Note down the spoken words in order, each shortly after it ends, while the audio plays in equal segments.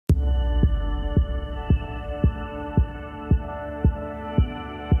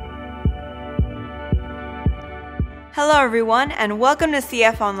Hello everyone, and welcome to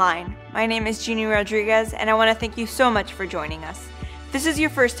CF Online. My name is Jeannie Rodriguez, and I want to thank you so much for joining us. If this is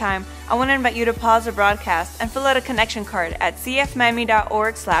your first time, I want to invite you to pause the broadcast and fill out a connection card at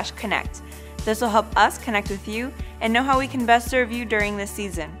cfmiami.org/connect. This will help us connect with you and know how we can best serve you during this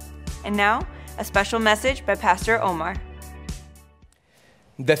season. And now, a special message by Pastor Omar.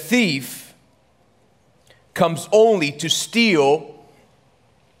 The thief comes only to steal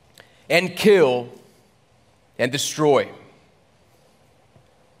and kill and destroy.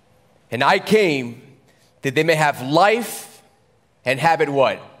 And I came that they may have life and have it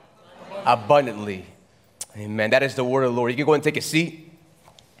what? Abundantly. Amen. That is the word of the Lord. You can go and take a seat.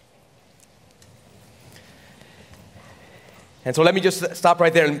 And so let me just stop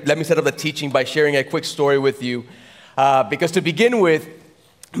right there and let me set up the teaching by sharing a quick story with you. Because to begin with,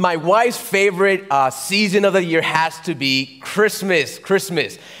 my wife's favorite season of the year has to be Christmas.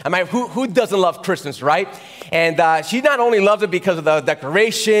 I mean, who doesn't love Christmas, right? And she not only loves it because of the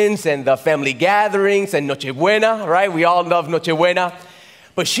decorations and the family gatherings and Noche Buena, right? We all love Noche Buena.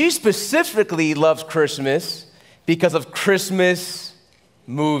 But she specifically loves Christmas because of Christmas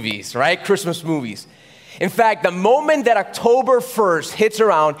movies, right? Christmas movies. In fact, the moment that October 1st hits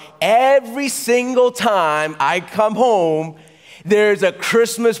around, every single time I come home, there's a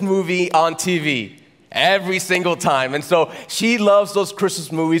Christmas movie on TV every single time. And so she loves those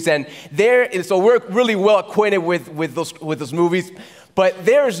Christmas movies. And so we're really well acquainted with those movies. But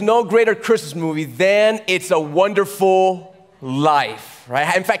there is no greater Christmas movie than It's a Wonderful Life,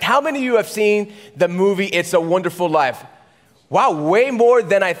 right? In fact, how many of you have seen the movie It's a Wonderful Life? Wow, way more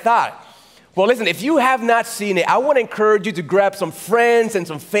than I thought. Well, listen, if you have not seen it, I want to encourage you to grab some friends and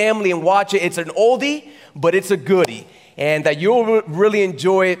some family and watch it. It's an oldie, but it's a goodie. And you'll really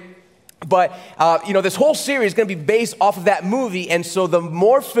enjoy it. But, this whole series is going to be based off of that movie. And so the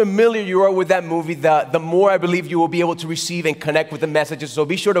more familiar you are with that movie, the more I believe you will be able to receive and connect with the messages. So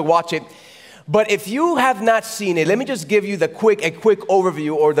be sure to watch it. But if you have not seen it, let me just give you a quick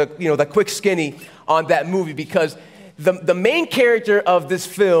overview or the quick skinny on that movie, because the main character of this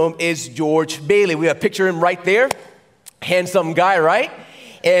film is George Bailey. We have a picture of him right there. Handsome guy, right?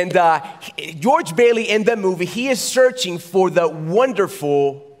 And George Bailey in the movie, he is searching for the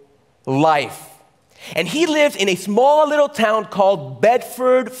wonderful life. And he lives in a small little town called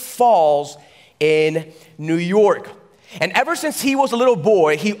Bedford Falls in New York. And ever since he was a little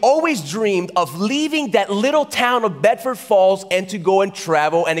boy, he always dreamed of leaving that little town of Bedford Falls and to go and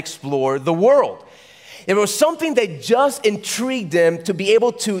travel and explore the world. There was something that just intrigued him to be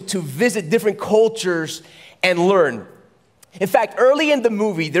able to visit different cultures and learn. In fact, early in the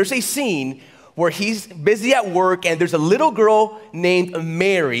movie, there's a scene where he's busy at work and there's a little girl named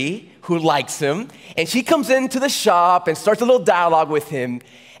Mary who likes him. And she comes into the shop and starts a little dialogue with him.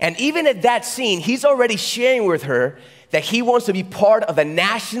 And even at that scene, he's already sharing with her that he wants to be part of the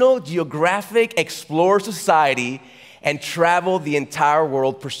National Geographic Explorer Society and travel the entire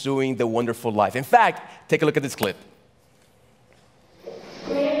world pursuing the wonderful life. In fact, take a look at this clip.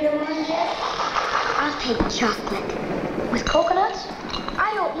 I'll take chocolate. With coconuts?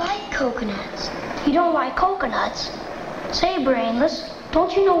 I don't like coconuts. You don't like coconuts? Say, Brainless,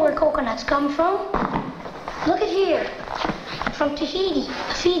 don't you know where coconuts come from? Look at here. From Tahiti,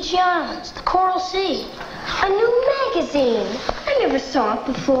 the Fiji Islands, the Coral Sea. A new magazine. I never saw it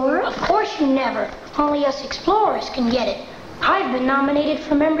before. Of course you never. Only us explorers can get it. I've been nominated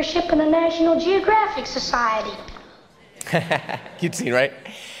for membership in the National Geographic Society. Cute scene, right?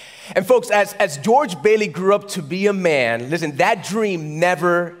 And folks, as George Bailey grew up to be a man, listen, that dream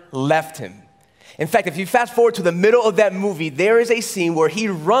never left him. In fact, if you fast forward to the middle of that movie, there is a scene where he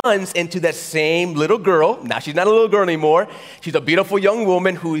runs into that same little girl. Now, she's not a little girl anymore. She's a beautiful young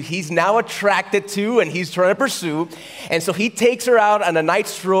woman who he's now attracted to and he's trying to pursue. And so he takes her out on a night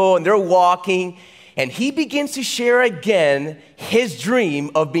stroll and they're walking. And he begins to share again his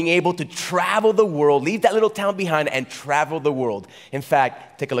dream of being able to travel the world, leave that little town behind and travel the world. In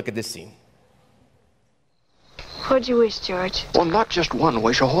fact, take a look at this scene. What'd you wish, George? Well, not just one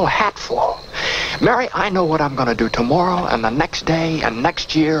wish, a whole hatful. Mary, I know what I'm going to do tomorrow and the next day and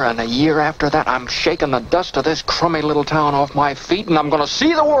next year and a year after that. I'm shaking the dust of this crummy little town off my feet and I'm going to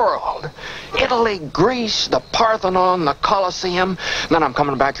see the world. Italy, Greece, the Parthenon, the Colosseum. And then I'm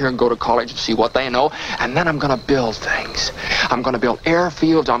coming back here and go to college and see what they know. And then I'm going to build things. I'm going to build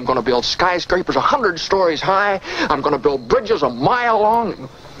airfields. I'm going to build skyscrapers 100 stories high. I'm going to build bridges a mile long.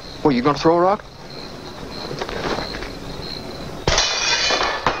 Well, you going to throw a rock?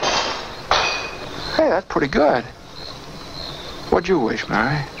 Hey, that's pretty good. What'd you wish,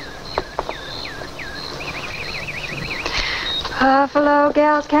 Mary? Buffalo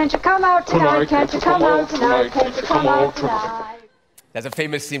gals, can't you come out tonight? Can't you come out tonight? Can't you come out tonight? That's a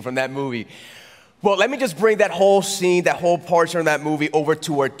famous scene from that movie. Well, let me just bring that whole scene, that whole portion of that movie over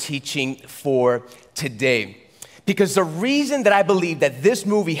to our teaching for today. Because the reason that I believe that this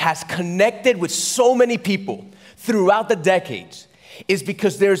movie has connected with so many people throughout the decades is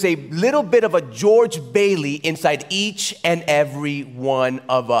because there's a little bit of a George Bailey inside each and every one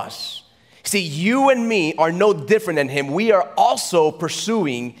of us. See, you and me are no different than him. We are also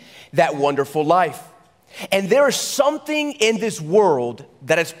pursuing that wonderful life. And there is something in this world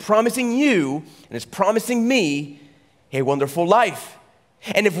that is promising you and is promising me a wonderful life.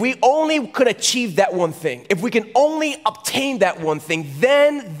 And if we only could achieve that one thing, if we can only obtain that one thing,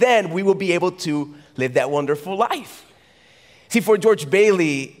 then we will be able to live that wonderful life. See, for George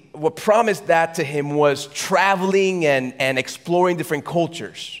Bailey, what promised that to him was traveling and exploring different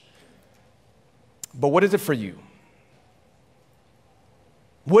cultures. But what is it for you?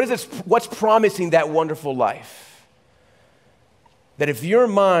 What's promising that wonderful life? That if your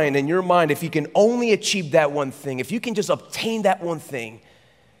mind, if you can only achieve that one thing, if you can just obtain that one thing,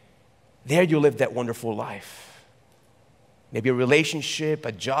 there you'll live that wonderful life. Maybe a relationship,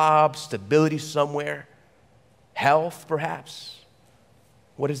 a job, stability somewhere, health perhaps.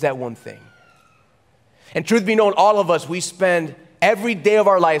 What is that one thing? And truth be known, all of us, we spend every day of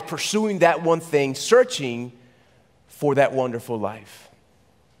our lives pursuing that one thing, searching for that wonderful life.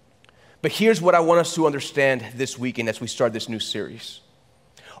 But here's what I want us to understand this weekend as we start this new series.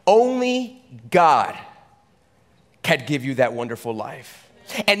 Only God can give you that wonderful life.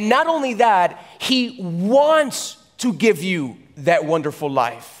 And not only that, He wants to give you that wonderful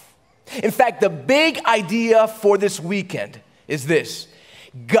life. In fact, the big idea for this weekend is this: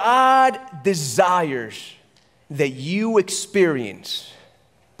 God desires that you experience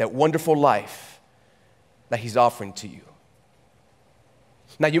that wonderful life that He's offering to you.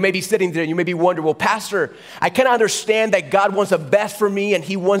 Now, you may be sitting there and you may be wondering, well, Pastor, I can understand that God wants the best for me and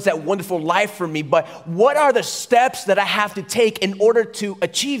He wants that wonderful life for me, but what are the steps that I have to take in order to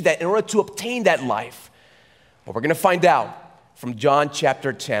achieve that, in order to obtain that life? Well, we're going to find out from John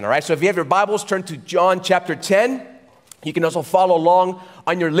chapter 10, all right? So if you have your Bibles, turn to John chapter 10. You can also follow along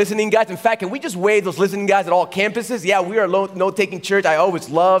on your listening guides. In fact, can we just wave those listening guides at all campuses? Yeah, we are note-taking church. I always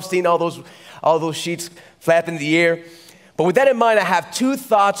love seeing all those sheets flap in the air. But with that in mind, I have two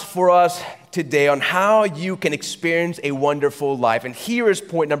thoughts for us today on how you can experience a wonderful life. And here is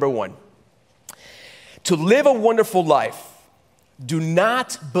point number one. To live a wonderful life, do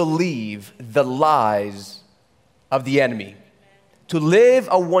not believe the lies of the enemy. To live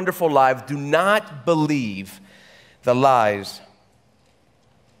a wonderful life, do not believe the lies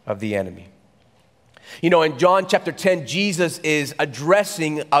of the enemy. You know, in John chapter 10, Jesus is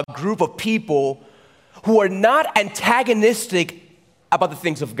addressing a group of people who are not antagonistic about the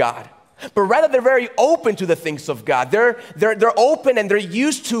things of God, but rather they're very open to the things of God. They're open and they're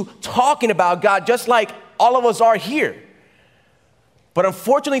used to talking about God just like all of us are here. But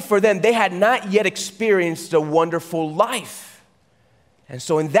unfortunately for them, they had not yet experienced a wonderful life. And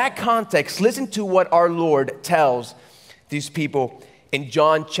so in that context, listen to what our Lord tells these people in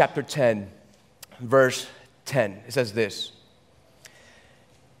John chapter 10, verse 10. It says this: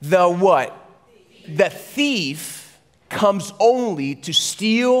 the what? The thief comes only to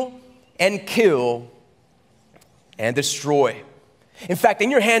steal and kill and destroy. In fact, in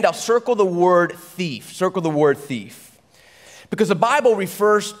your hand, I'll circle the word thief. Circle the word thief. Because the Bible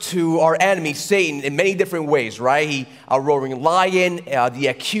refers to our enemy, Satan, in many different ways, right? A roaring lion, the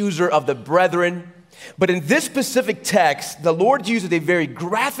accuser of the brethren. But in this specific text, the Lord uses a very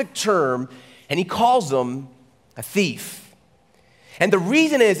graphic term, and He calls them a thief. And the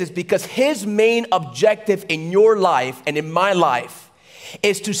reason is because His main objective in your life and in my life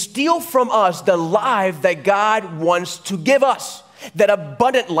is to steal from us the life that God wants to give us, that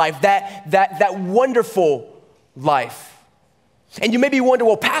abundant life, that wonderful life. And you may be wondering,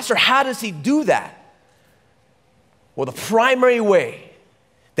 well, Pastor, how does He do that? Well, the primary way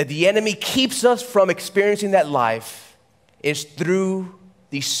that the enemy keeps us from experiencing that life is through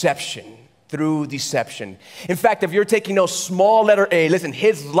deception. Through deception. In fact, if you're taking notes, small letter A, listen,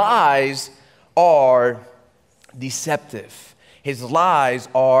 his lies are deceptive. His lies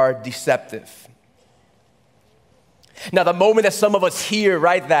are deceptive. Now, the moment that some of us hear,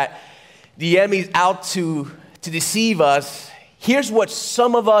 right, that the enemy's out to deceive us, here's what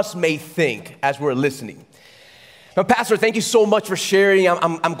some of us may think as we're listening. Now, Pastor, thank you so much for sharing.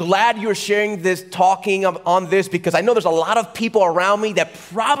 I'm glad you're sharing this, talking on this, because I know there's a lot of people around me that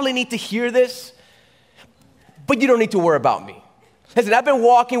probably need to hear this, but you don't need to worry about me. Listen, I've been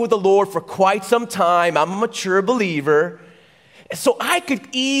walking with the Lord for quite some time. I'm a mature believer, So I could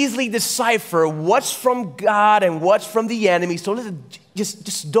easily decipher what's from God and what's from the enemy. So listen,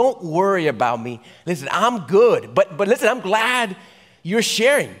 just don't worry about me. Listen, I'm good. But listen, I'm glad you're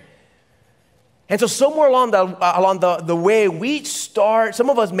sharing. And so somewhere along the way, some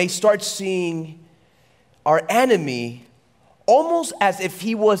of us may start seeing our enemy almost as if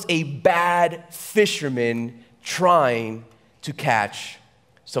he was a bad fisherman trying to catch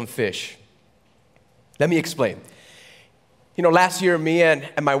some fish. Let me explain. You know, last year, me and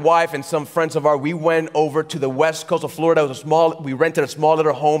my wife and some friends of ours, we went over to the west coast of Florida. We rented a small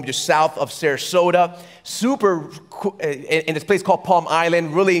little home just south of Sarasota. Super cool, in this place called Palm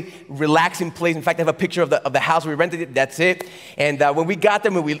Island, really relaxing place. In fact, I have a picture of the house we rented it. That's it. And when we got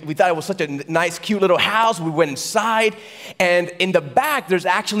there, we thought it was such a nice, cute little house. We went inside, and in the back, there's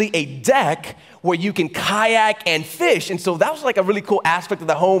actually a deck where you can kayak and fish. And so that was like a really cool aspect of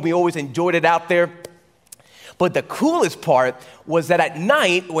the home. We always enjoyed it out there. But the coolest part was that at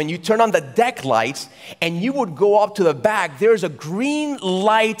night, when you turn on the deck lights and you would go up to the back, there's a green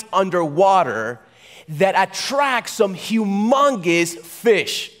light underwater that attracts some humongous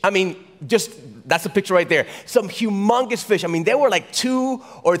fish. I mean, that's a picture right there. Some humongous fish. I mean, they were like 2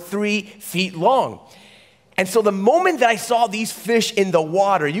 or 3 feet long. And so the moment that I saw these fish in the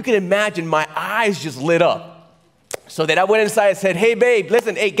water, you can imagine my eyes just lit up. So then I went inside and said, hey, babe,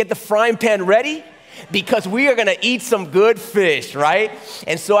 listen, get the frying pan ready, because we are going to eat some good fish, right?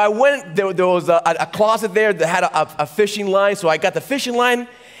 And so I went, there was a closet there that had a fishing line. So I got the fishing line,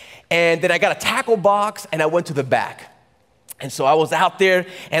 and then I got a tackle box, and I went to the back. And so I was out there,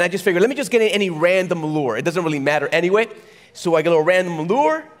 and I just figured, let me just get any random lure. It doesn't really matter anyway. So I got a random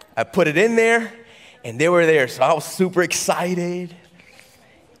lure. I put it in there, and they were there. So I was super excited.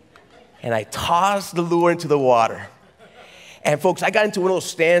 And I tossed the lure into the water. And folks, I got into one of those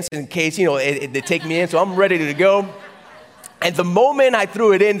stands in case, they take me in, so I'm ready to go. And the moment I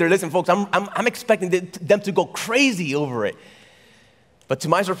threw it in there, listen, folks, I'm expecting them to go crazy over it. But to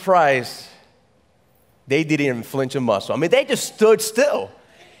my surprise, they didn't even flinch a muscle. I mean, they just stood still.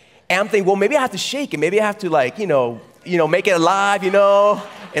 And I'm thinking, well, maybe I have to shake it. Maybe I have to make it alive,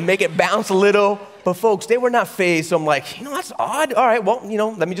 and make it bounce a little. But folks, they were not fazed. So I'm like, that's odd. All right, well,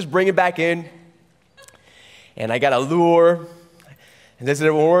 let me just bring it back in. And I got a lure, and this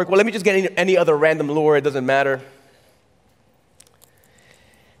didn't work. Well, let me just get any other random lure. It doesn't matter.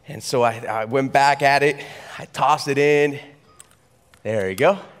 And so I went back at it. I tossed it in. There you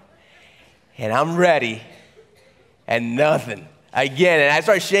go. And I'm ready. And nothing. Again, and I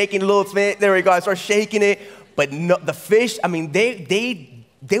started shaking a little bit. There we go. I started shaking it. But no, the fish, I mean, they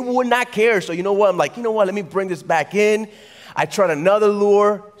would not care. So you know what? I'm like, let me bring this back in. I tried another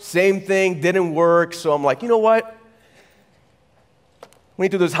lure, same thing, didn't work. So I'm like, you know what? We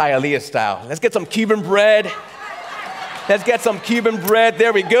need to do this Hialeah style. Let's get some Cuban bread. Let's get some Cuban bread.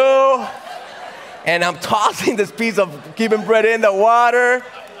 There we go. And I'm tossing this piece of Cuban bread in the water.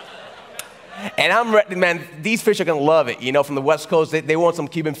 And I'm ready, man, these fish are going to love it. From the West Coast, they want some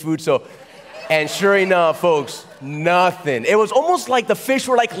Cuban food. And sure enough, folks, nothing. It was almost like the fish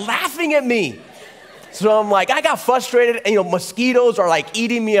were like laughing at me. So I'm like, I got frustrated, and mosquitoes are like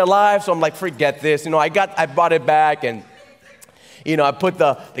eating me alive. So I'm like, forget this. I brought it back, and I put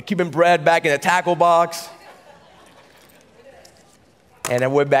the Cuban bread back in the tackle box, and I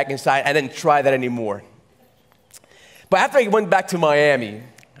went back inside. I didn't try that anymore. But after I went back to Miami,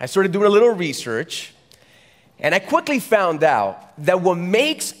 I started doing a little research, and I quickly found out that what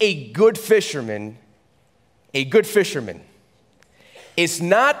makes a good fisherman it's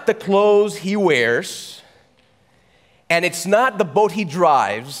not the clothes he wears, and it's not the boat he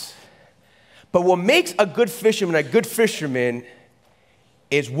drives, but what makes a good fisherman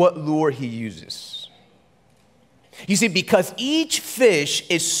is what lure he uses. You see, because each fish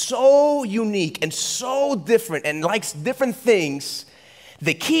is so unique and so different and likes different things,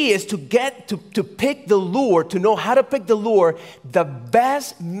 the key is to pick the lure, to know how to pick the lure that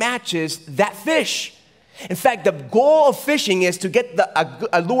best matches that fish. In fact, the goal of fishing is to get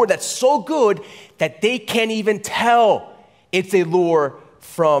a lure that's so good that they can't even tell it's a lure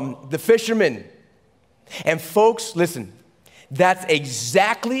from the fisherman. And folks, listen, that's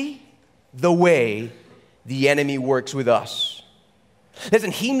exactly the way the enemy works with us. Listen,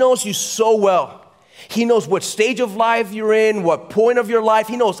 he knows you so well. He knows what stage of life you're in, what point of your life.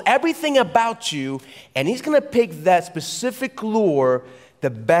 He knows everything about you, and he's going to pick that specific lure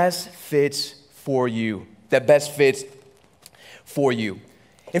that best fits for you.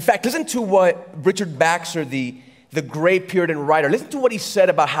 In fact, listen to what Richard Baxter, the great Puritan writer, listen to what he said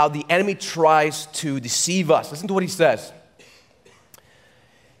about how the enemy tries to deceive us. Listen to what he says.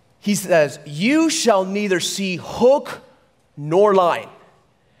 He says, "You shall neither see hook nor line,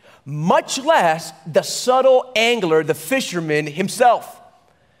 much less the subtle angler, the fisherman himself,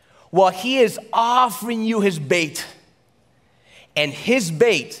 while he is offering you his bait. And his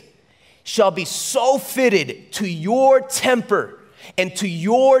bait shall be so fitted to your temper and to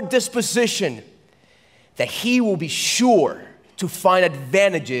your disposition that he will be sure to find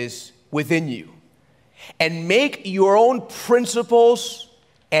advantages within you and make your own principles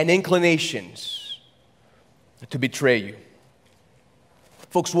and inclinations to betray you.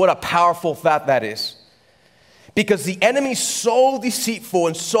 Folks, what a powerful thought that is. Because the enemy is so deceitful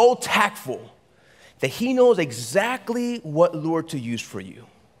and so tactful that he knows exactly what lure to use for you.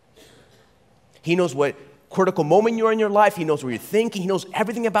 He knows what critical moment you're in your life. He knows what you're thinking. He knows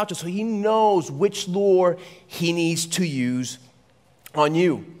everything about you. So he knows which lure he needs to use on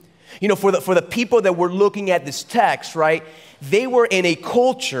you. You know, for the people that were looking at this text, right, they were in a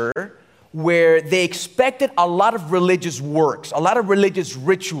culture where they expected a lot of religious works, a lot of religious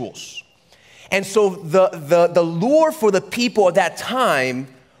rituals. And so the lure for the people at that time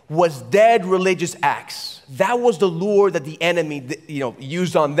was dead religious acts. That was the lure that the enemy,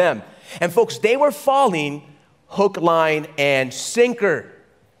 used on them. And folks, they were falling hook, line, and sinker.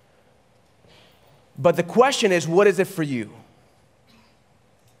 But the question is, what is it for you?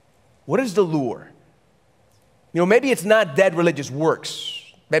 What is the lure? Maybe it's not dead religious works.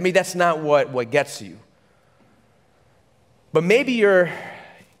 Maybe that's not what gets you. But maybe you're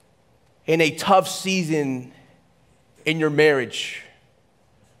in a tough season in your marriage.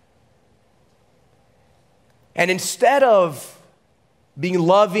 And instead of being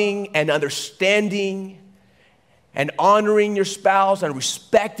loving and understanding and honoring your spouse and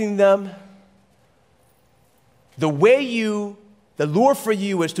respecting them, the lure for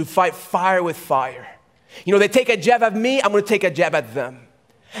you is to fight fire with fire. They take a jab at me, I'm going to take a jab at them.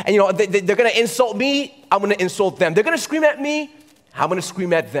 And they're going to insult me, I'm going to insult them. They're going to scream at me, I'm going to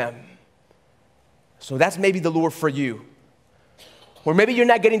scream at them. So that's maybe the lure for you. Or maybe you're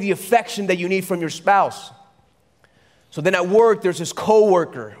not getting the affection that you need from your spouse. So then at work, there's this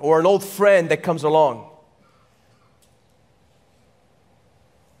coworker or an old friend that comes along.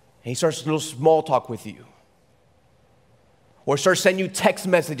 And he starts a little small talk with you. Or starts sending you text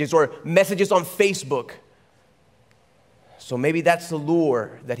messages or messages on Facebook. So maybe that's the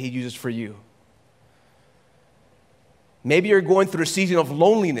lure that he uses for you. Maybe you're going through a season of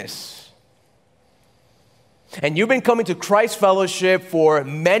loneliness. And you've been coming to Christ Fellowship for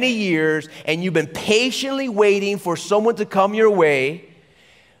many years, and you've been patiently waiting for someone to come your way.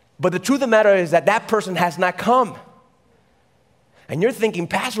 But the truth of the matter is that person has not come. And you're thinking,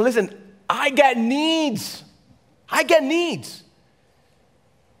 Pastor, listen, I got needs.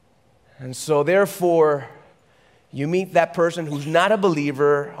 And so therefore, you meet that person who's not a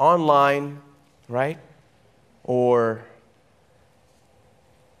believer online, right? Or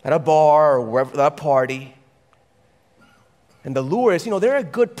at a bar or wherever, at a party. And the lure is, they're a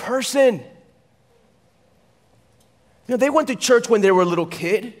good person. They went to church when they were a little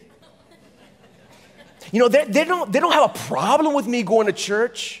kid. They don't have a problem with me going to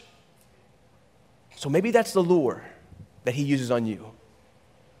church. So maybe that's the lure that he uses on you.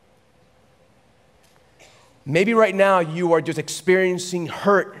 Maybe right now you are just experiencing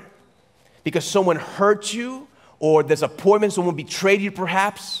hurt because someone hurt you or disappointment, someone betrayed you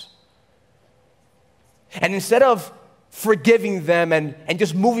perhaps. And instead of forgiving them and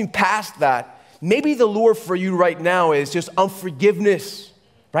just moving past that, maybe the lure for you right now is just unforgiveness,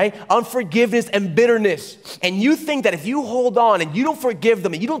 right? Unforgiveness and bitterness. And you think that if you hold on and you don't forgive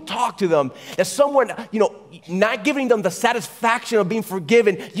them and you don't talk to them, that someone, not giving them the satisfaction of being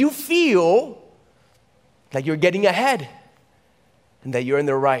forgiven, you feel like you're getting ahead and that you're in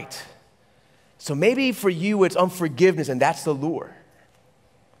the right. So maybe for you it's unforgiveness and that's the lure.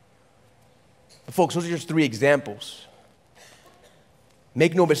 But folks, those are just 3 examples.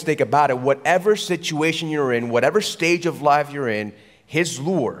 Make no mistake about it, whatever situation you're in, whatever stage of life you're in, his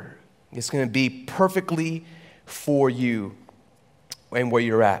lure is going to be perfectly for you and where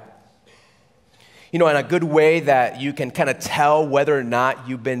you're at. And a good way that you can kind of tell whether or not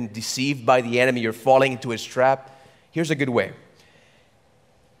you've been deceived by the enemy, you're falling into his trap, here's a good way.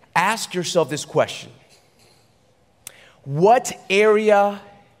 Ask yourself this question. What area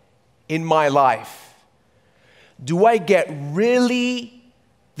in my life do I get really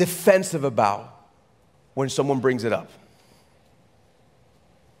defensive about when someone brings it up?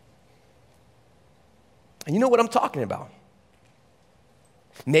 And you know what I'm talking about.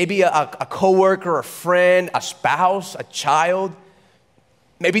 Maybe a coworker, a friend, a spouse, a child.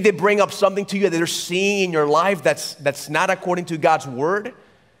 Maybe they bring up something to you that they're seeing in your life that's not according to God's word.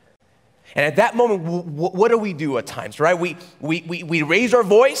 And at that moment, what do we do at times, right? We raise our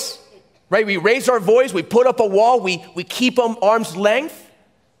voice, right? We raise our voice, we put up a wall, we keep them arm's length,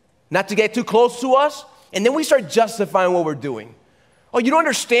 not to get too close to us, and then we start justifying what we're doing. Oh, you don't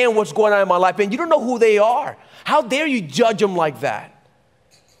understand what's going on in my life, and you don't know who they are. How dare you judge them like that?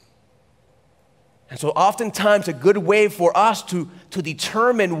 And so oftentimes a good way for us to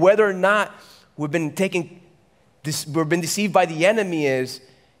determine whether or not we've been deceived by the enemy is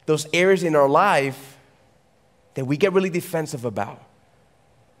those areas in our life that we get really defensive about.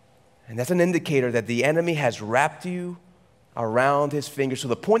 And that's an indicator that the enemy has wrapped you around his finger to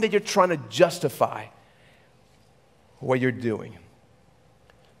the point that you're trying to justify what you're doing.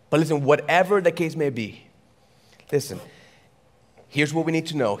 But listen, whatever the case may be, listen, here's what we need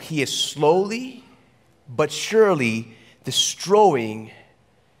to know. He is slowly but surely destroying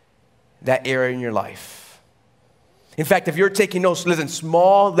that area in your life. In fact, if you're taking notes, listen,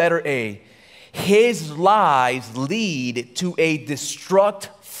 small letter A, his lies lead to a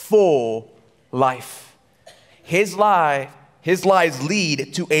destructful life. His lies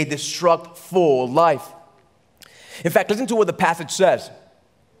lead to a destructful life. In fact, listen to what the passage says.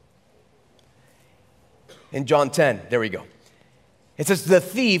 In John 10, there we go. It says the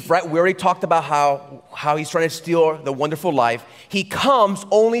thief, right? We already talked about how he's trying to steal the wonderful life. He comes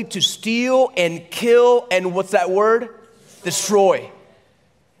only to steal and kill and what's that word? Destroy.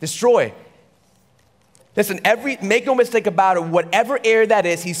 Destroy. Listen, make no mistake about it, whatever area that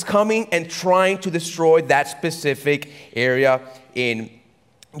is, he's coming and trying to destroy that specific area in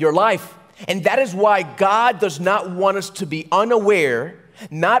your life. And that is why God does not want us to be unaware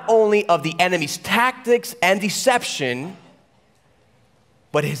not only of the enemy's tactics and deception,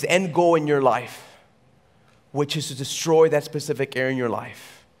 but his end goal in your life, which is to destroy that specific area in your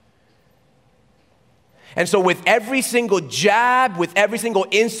life. And so with every single jab, with every single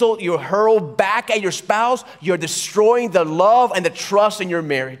insult you hurl back at your spouse, you're destroying the love and the trust in your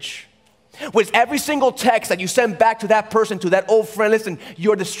marriage. With every single text that you send back to that person, to that old friend, listen,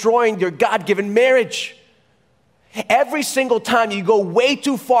 you're destroying your God-given marriage. Every single time you go way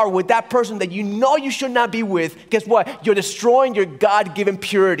too far with that person that you know you should not be with, guess what? You're destroying your God-given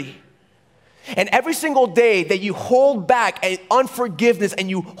purity. And every single day that you hold back unforgiveness and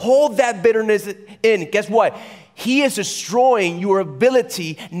you hold that bitterness in, guess what? He is destroying your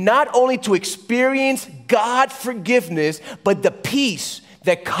ability not only to experience God's forgiveness, but the peace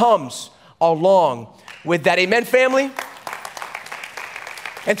that comes along with that. Amen, family?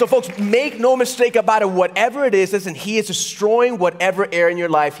 And so, folks, make no mistake about it. Whatever it is, listen, he is destroying whatever area in your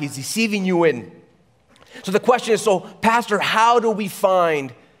life he's deceiving you in. So the question is, so, Pastor, how do we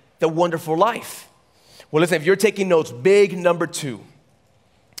find the wonderful life? Well, listen, if you're taking notes, big number 2.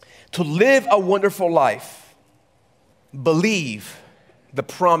 To live a wonderful life, believe the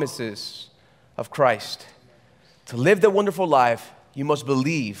promises of Christ. To live the wonderful life, you must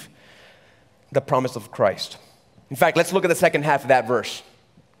believe the promise of Christ. In fact, let's look at the second half of that verse.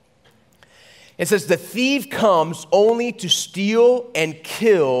 It says, the thief comes only to steal and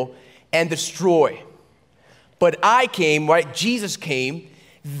kill and destroy. But I came, right? Jesus came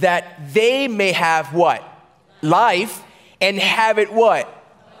that they may have what? Life, and have it what?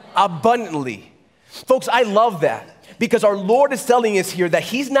 Abundantly. Folks, I love that because our Lord is telling us here that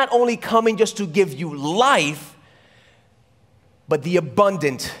he's not only coming just to give you life, but the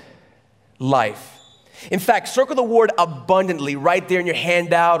abundant life. In fact, circle the word abundantly right there in your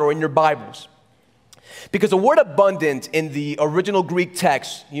handout or in your Bibles. Because the word abundant in the original Greek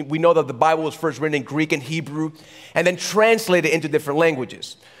text, we know that the Bible was first written in Greek and Hebrew and then translated into different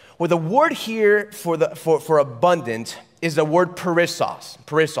languages. Well, the word here for abundant is the word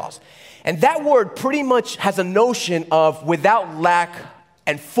perissos. And that word pretty much has a notion of without lack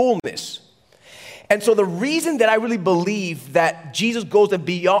and fullness. And so the reason that I really believe that Jesus goes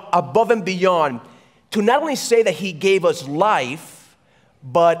above and beyond to not only say that he gave us life,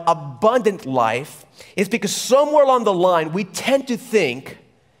 but abundant life, is because somewhere along the line, we tend to think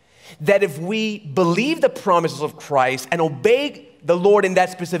that if we believe the promises of Christ and obey the Lord in that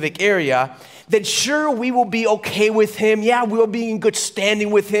specific area, then sure, we will be okay with him. Yeah, we will be in good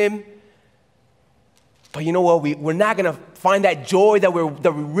standing with him. But you know what? We're not going to find that joy that we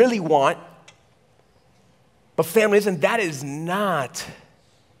really want. But family, listen, that is not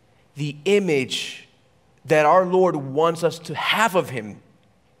the image that our Lord wants us to have of him.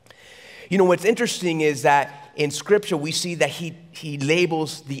 You know, what's interesting is that in Scripture, we see that he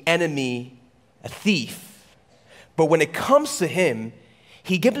labels the enemy a thief. But when it comes to him,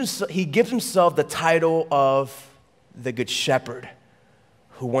 he gives himself the title of the Good Shepherd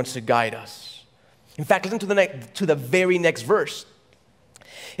who wants to guide us. In fact, listen to the very next verse.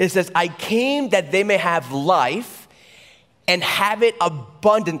 It says, I came that they may have life and have it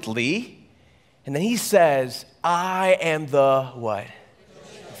abundantly. And then he says, I am the what?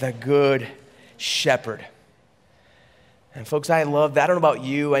 The good shepherd. And folks, I love that. I don't know about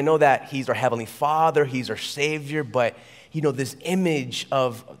you. I know that he's our Heavenly Father, he's our Savior, but this image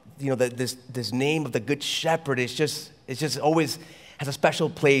of, this name of the Good Shepherd is just always has a special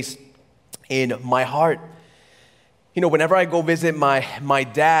place in my heart. Whenever I go visit my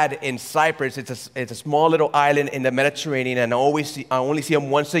dad in Cyprus, it's a small little island in the Mediterranean, and I only see him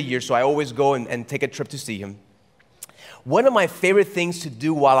once a year, so I always go and take a trip to see him. One of my favorite things to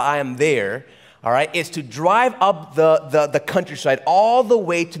do while I am there, all right, is to drive up the countryside all the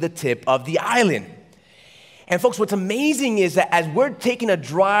way to the tip of the island. And folks, what's amazing is that as we're taking a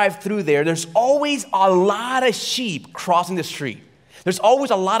drive through there, there's always a lot of sheep crossing the street. There's always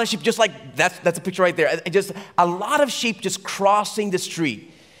a lot of sheep, just like that's a picture right there. Just a lot of sheep just crossing the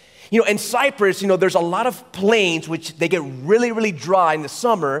street. In Cyprus, there's a lot of plains, which they get really, really dry in the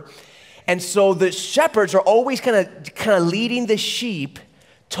summer. And so the shepherds are always kind of leading the sheep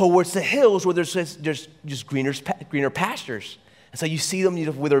towards the hills where there's just greener pastures. And so you see them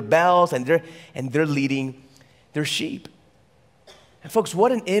with their bells, and they're leading their sheep. And folks,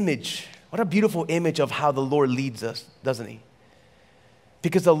 what an image, what a beautiful image of how the Lord leads us, doesn't he?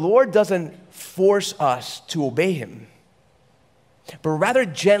 Because the Lord doesn't force us to obey him, but rather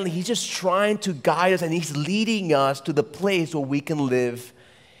gently, he's just trying to guide us, and he's leading us to the place where we can live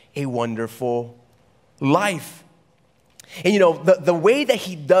a wonderful life. And the way that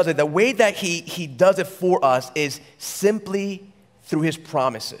he does it, the way that he does it for us is simply through his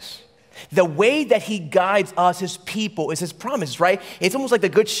promises. The way that he guides us, his people, is his promises, right? It's almost like the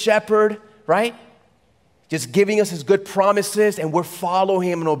good shepherd, right? Just giving us his good promises, and we're following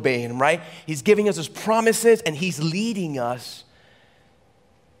him and obeying him, right? He's giving us his promises, and he's leading us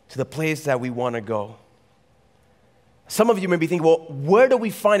to the place that we want to go. Some of you may be thinking, well, where do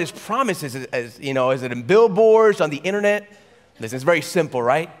we find his promises? Is it in billboards, on the internet? Listen, it's very simple,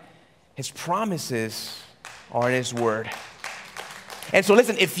 right? His promises are in his word. And so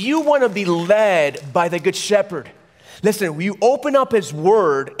listen, if you want to be led by the Good Shepherd, listen, you open up his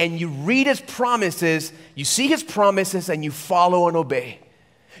word and you read his promises, you see his promises and you follow and obey.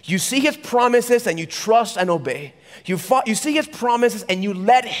 You see his promises and you trust and obey. You see his promises and you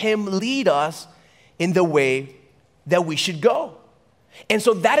let him lead us in the way that we should go. And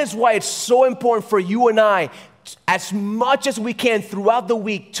so that is why it's so important for you and I, as much as we can throughout the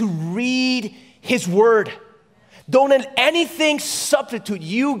week, to read his word. Don't let anything substitute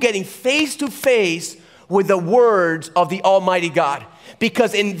you getting face to face with the words of the Almighty God.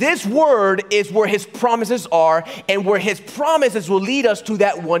 Because in this word is where his promises are, and where his promises will lead us to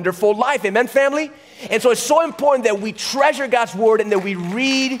that wonderful life. Amen, family? And so it's so important that we treasure God's word and that we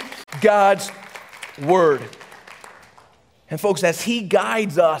read God's word. And folks, as he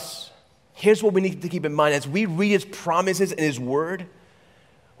guides us, here's what we need to keep in mind. As we read his promises in his word,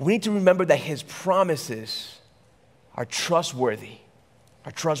 we need to remember that his promises are trustworthy.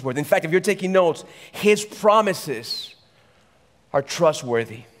 In fact, if you're taking notes, his promises are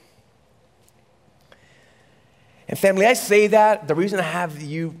trustworthy. And family, I say that, the reason I have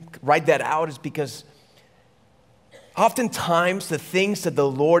you write that out is because oftentimes the things that the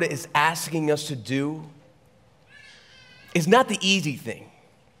Lord is asking us to do is not the easy thing,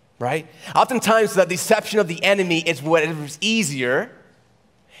 right? Oftentimes the deception of the enemy is whatever's easier,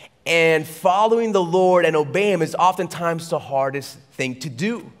 and following the Lord and obeying him is oftentimes the hardest thing to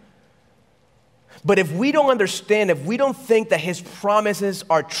do. But if we don't understand, if we don't think that his promises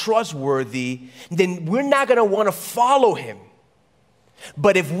are trustworthy, then we're not going to want to follow him.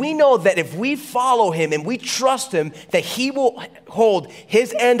 But if we know that if we follow him and we trust him, that he will hold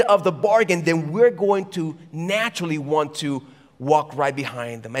his end of the bargain, then we're going to naturally want to walk right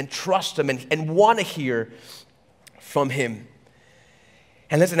behind him and trust him and want to hear from him.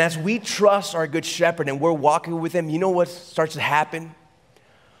 And listen, as we trust our good shepherd and we're walking with him, you know what starts to happen?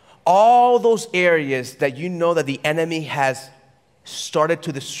 All those areas that you know that the enemy has started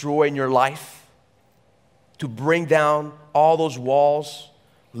to destroy in your life, to bring down all those walls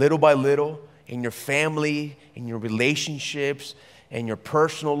little by little in your family, in your relationships, in your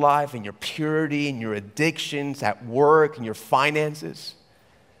personal life, in your purity, in your addictions, at work, in your finances.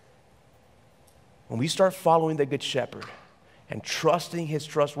 When we start following the Good Shepherd and trusting his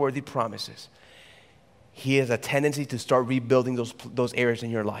trustworthy promises, he has a tendency to start rebuilding those areas in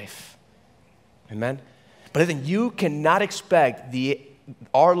your life. Amen? But listen, you cannot expect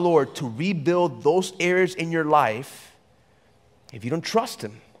our Lord to rebuild those areas in your life if you don't trust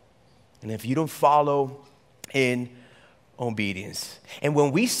him and if you don't follow in obedience. And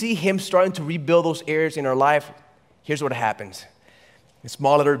when we see him starting to rebuild those areas in our life, here's what happens. In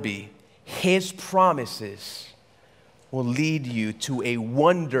small letter B, his promises will lead you to a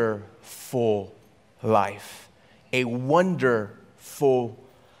wonderful life. A wonderful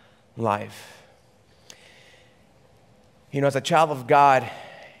life. You know, as a child of God,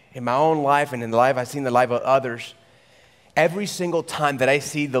 in my own life and in the life I've seen in the life of others, every single time that I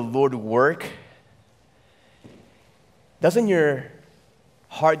see the Lord work, doesn't your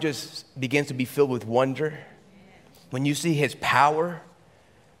heart just begin to be filled with wonder when you see his power,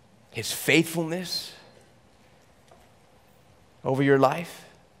 his faithfulness over your life?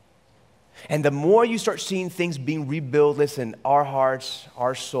 And the more you start seeing things being rebuilt, listen, our hearts,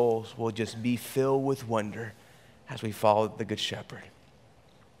 our souls will just be filled with wonder as we follow the Good Shepherd.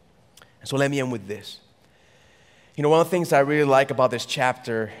 And so let me end with this. You know, one of the things I really like about this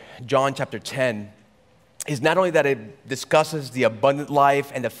chapter, John chapter 10, is not only that it discusses the abundant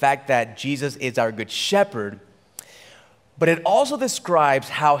life and the fact that Jesus is our Good Shepherd, but it also describes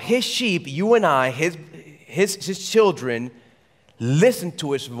how his sheep, you and I, his children, listen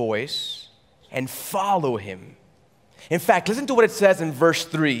to his voice and follow him. In fact, listen to what it says in verse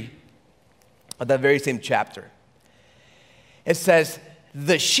 3 of that very same chapter. It says,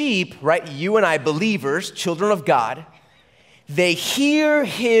 the sheep, right, you and I, believers, children of God, they hear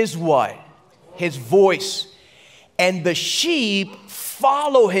his what? His voice. And the sheep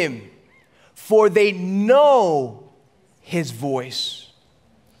follow him, for they know his voice.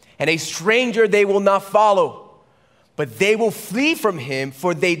 And a stranger they will not follow, but they will flee from him,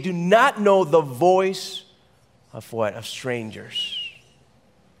 for they do not know the voice of what? Of strangers.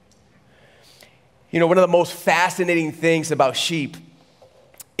 You know, one of the most fascinating things about sheep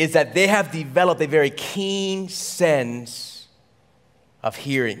is that they have developed a very keen sense of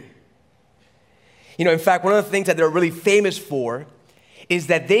hearing. You know, in fact, one of the things that they're really famous for is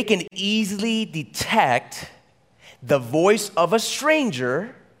that they can easily detect the voice of a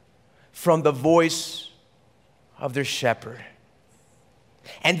stranger from the voice of their shepherd.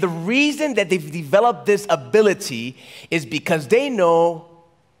 And the reason that they've developed this ability is because they know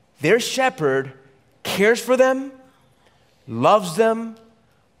their shepherd cares for them, loves them,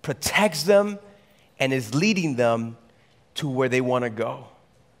 protects them, and is leading them to where they want to go.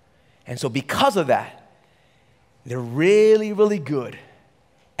 And so because of that, they're really, really good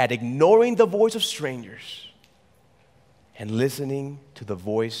at ignoring the voice of strangers and listening to the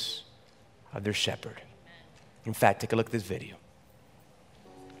voice of their shepherd. In fact, take a look at this video.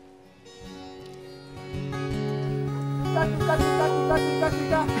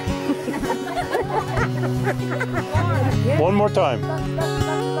 One more time.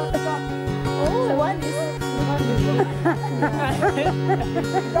 Oh, one is.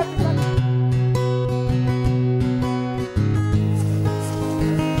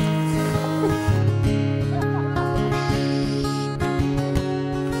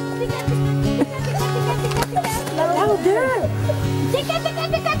 Louder. Tika, tika,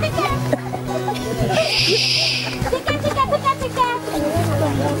 tika, tika. Tika, tika, tika, tika.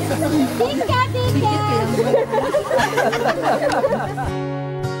 Tika, tika.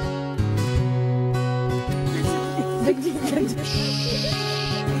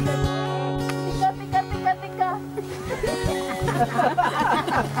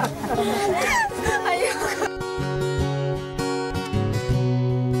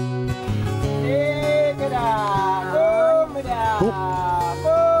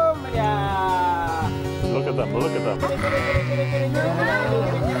 Look at them, look at them. Isn't that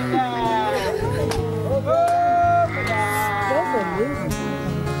amazing?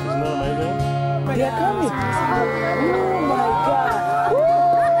 They're coming. Oh my God.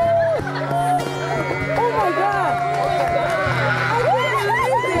 Oh my God. I can't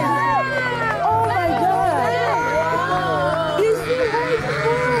believe it. Oh my God. You see how it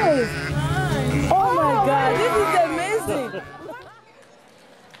was. Oh my God. This is amazing.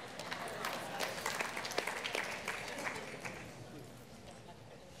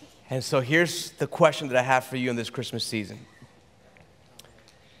 And so here's the question that I have for you in this Christmas season.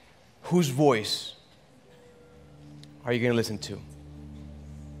 Whose voice are you going to listen to? Are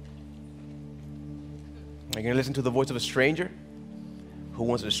you going to listen to the voice of a stranger who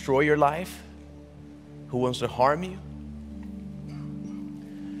wants to destroy your life, who wants to harm you?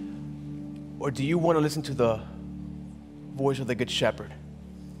 Or do you want to listen to the voice of the Good Shepherd,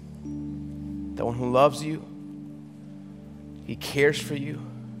 the one who loves you, he cares for you,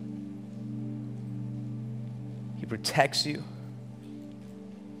 he protects you,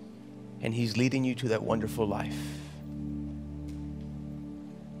 and he's leading you to that wonderful life?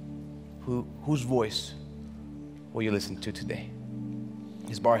 Whose voice what you listen to today.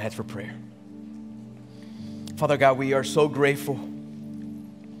 Let's bow our heads for prayer. Father God, we are so grateful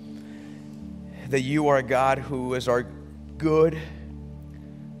that you are a God who is our good,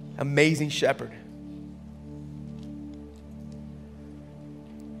 amazing shepherd.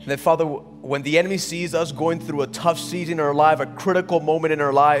 And that, Father, when the enemy sees us going through a tough season in our life, a critical moment in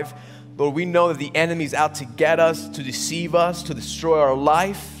our life, Lord, we know that the enemy is out to get us, to deceive us, to destroy our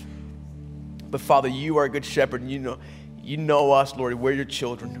life. But Father, you are a good shepherd, and you know us, Lord. We're your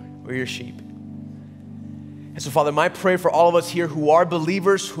children. We're your sheep. And so, Father, my prayer for all of us here who are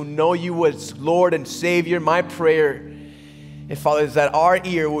believers, who know you as Lord and Savior, my prayer, and Father, is that our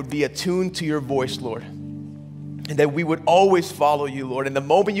ear would be attuned to your voice, Lord. And that we would always follow you, Lord. And the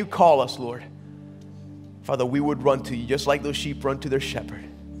moment you call us, Lord, Father, we would run to you just like those sheep run to their shepherd.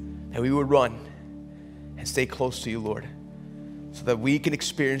 And we would run and stay close to you, Lord, so that we can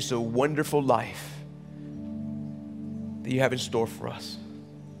experience the wonderful life that you have in store for us.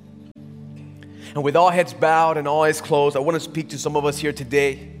 And with all heads bowed and all eyes closed, I want to speak to some of us here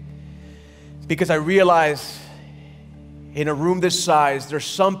today because I realize in a room this size, there's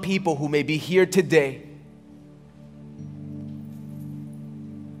some people who may be here today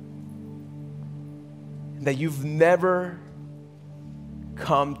that you've never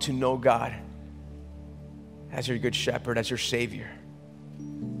come to know God as your good shepherd, as your Savior.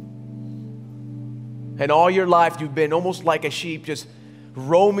 And all your life you've been almost like a sheep, just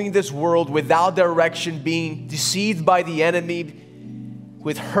roaming this world without direction, being deceived by the enemy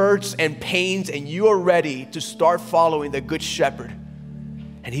with hurts and pains, and you are ready to start following the good shepherd.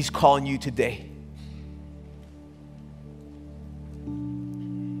 And he's calling you today.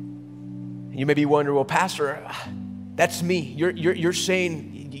 You may be wondering, well, Pastor, that's me. You're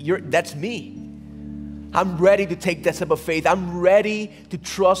saying that's me. I'm ready to take that step of faith. I'm ready to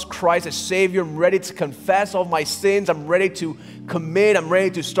trust Christ as Savior. I'm ready to confess all my sins. I'm ready to commit. I'm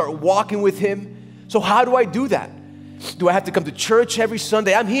ready to start walking with Him. So how do I do that? Do I have to come to church every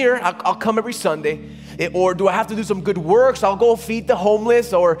Sunday? I'm here. I'll come every Sunday. Or do I have to do some good works? I'll go feed the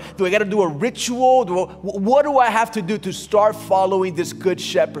homeless. Or do I got to do a ritual? What do I have to do to start following this good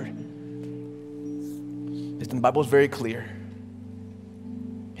shepherd? The Bible is very clear.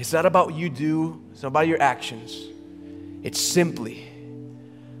 It's not about what you do. It's not about your actions. It's simply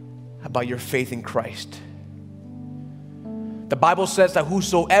about your faith in Christ. The Bible says that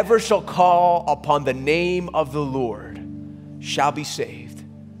whosoever shall call upon the name of the Lord shall be saved.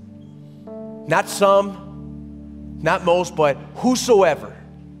 Not some, not most, but whosoever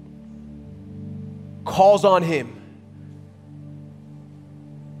calls on Him,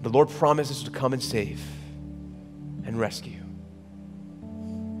 the Lord promises to come and save and rescue.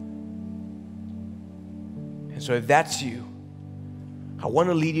 And so if that's you, I want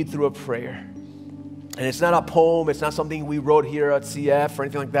to lead you through a prayer. And it's not a poem, it's not something we wrote here at CF or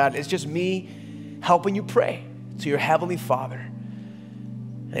anything like that. It's just me helping you pray to your Heavenly Father.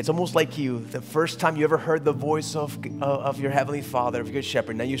 And it's almost like the first time you ever heard the voice of your Heavenly Father, of your good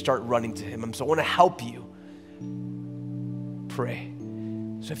shepherd, now you start running to Him. So I want to help you pray.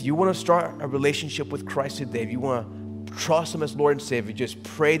 So if you want to start a relationship with Christ today, if you want to trust Him as Lord and Savior, just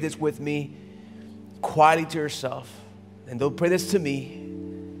pray this with me quietly to yourself. And don't pray this to me.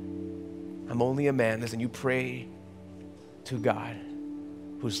 I'm only a man. Listen, you pray to God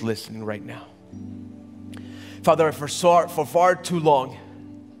who's listening right now. Father, for far too long,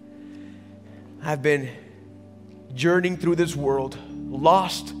 I've been journeying through this world,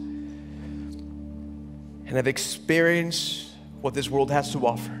 lost, and I've experienced what this world has to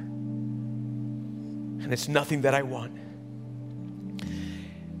offer. And it's nothing that I want.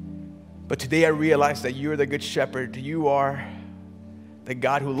 But today I realize that you're the good shepherd. You are the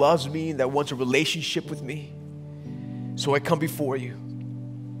God who loves me, that wants a relationship with me. So I come before you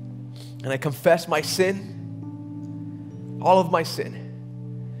and I confess my sin, all of my sin.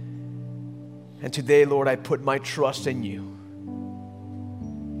 And today, Lord, I put my trust in you.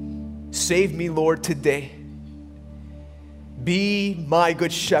 Save me, Lord, today. Be my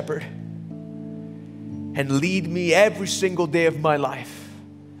good shepherd and lead me every single day of my life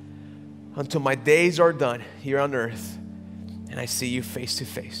until my days are done here on earth and I see you face to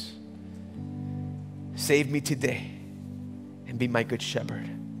face. Save me today and be my good shepherd.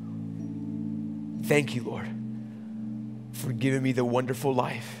 Thank you, Lord, for giving me the wonderful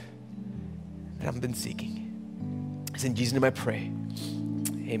life that I've been seeking. It's in Jesus' name I pray.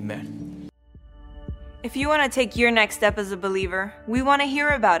 Amen. If you want to take your next step as a believer, we want to hear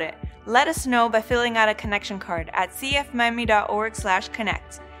about it. Let us know by filling out a connection card at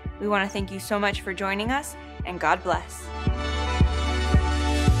cfmiami.org/connect. We want to thank you so much for joining us, and God bless.